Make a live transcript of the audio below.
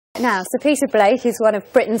Now, Sir Peter Blake is one of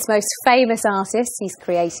Britain's most famous artists. He's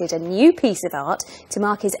created a new piece of art to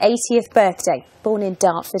mark his 80th birthday. Born in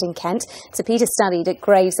Dartford in Kent, Sir Peter studied at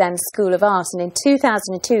Gravesend School of Art, and in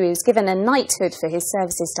 2002 he was given a knighthood for his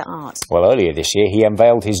services to art. Well, earlier this year he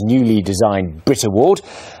unveiled his newly designed Brit Award,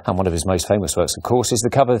 and one of his most famous works, of course, is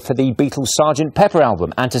the cover for the Beatles' Sgt Pepper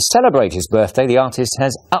album. And to celebrate his birthday, the artist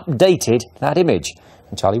has updated that image.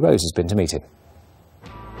 And Charlie Rose has been to meet him.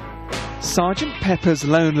 Sgt Pepper's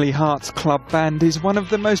Lonely Hearts Club Band is one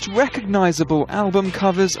of the most recognisable album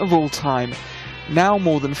covers of all time. Now,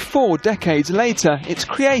 more than 4 decades later, its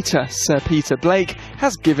creator, Sir Peter Blake,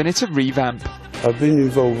 has given it a revamp. I've been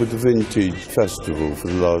involved with the Vintage Festival for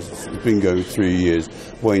the last, it's been going 3 years.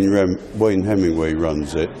 Wayne Hemingway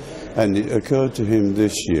runs it, and it occurred to him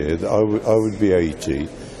this year that I would be 80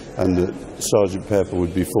 and that Sgt Pepper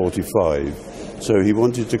would be 45. So he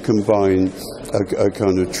wanted to combine a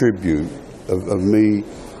kind of tribute of me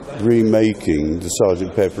remaking the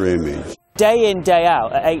Sgt Pepper image. Day in, day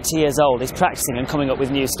out, at 80 years old, he's practising and coming up with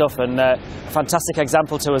new stuff, and a fantastic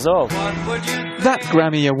example to us all. That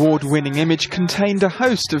Grammy Award-winning image contained a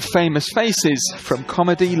host of famous faces, from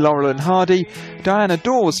comedy Laurel and Hardy, Diana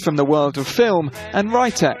Dors from the world of film, and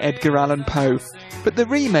writer Edgar Allan Poe. But the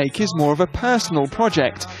remake is more of a personal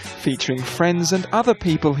project, featuring friends and other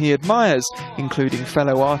people he admires, including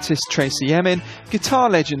fellow artist Tracey Emin, guitar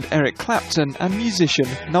legend Eric Clapton and musician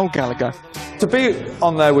Noel Gallagher. To be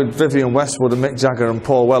on there with Vivienne Westwood and Mick Jagger and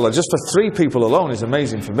Paul Weller, just for 3 people alone, is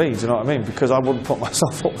amazing for me, do you know what I mean? Because I wouldn't put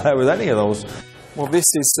myself up there with any of those. Well, this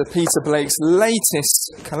is Sir Peter Blake's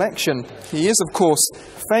latest collection. He is, of course,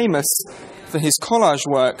 famous for his collage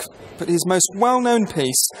work, but his most well-known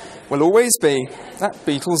piece will always be that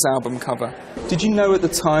Beatles album cover. Did you know at the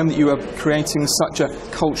time that you were creating such a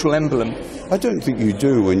cultural emblem? I don't think you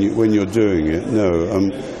do when you're doing it. No,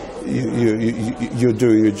 you're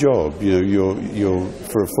doing a job. You know, you're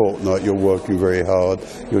for a fortnight. You're working very hard.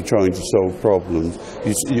 You're trying to solve problems.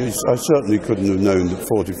 I certainly couldn't have known that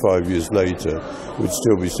 45 years later we'd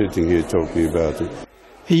still be sitting here talking about it.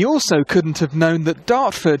 He also couldn't have known that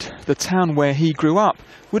Dartford, the town where he grew up,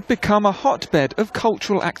 would become a hotbed of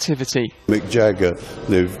cultural activity. Mick Jagger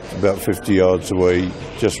lived about 50 yards away,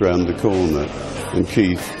 just round the corner, and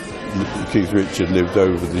Keith Richard lived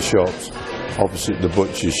over the shops, opposite the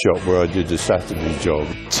butcher's shop where I did a Saturday job.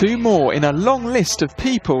 2 more in a long list of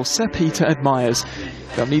people Sir Peter admires.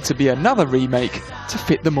 There'll need to be another remake to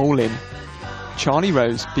fit them all in. Charlie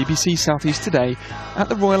Rose, BBC South East Today, at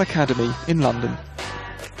the Royal Academy in London.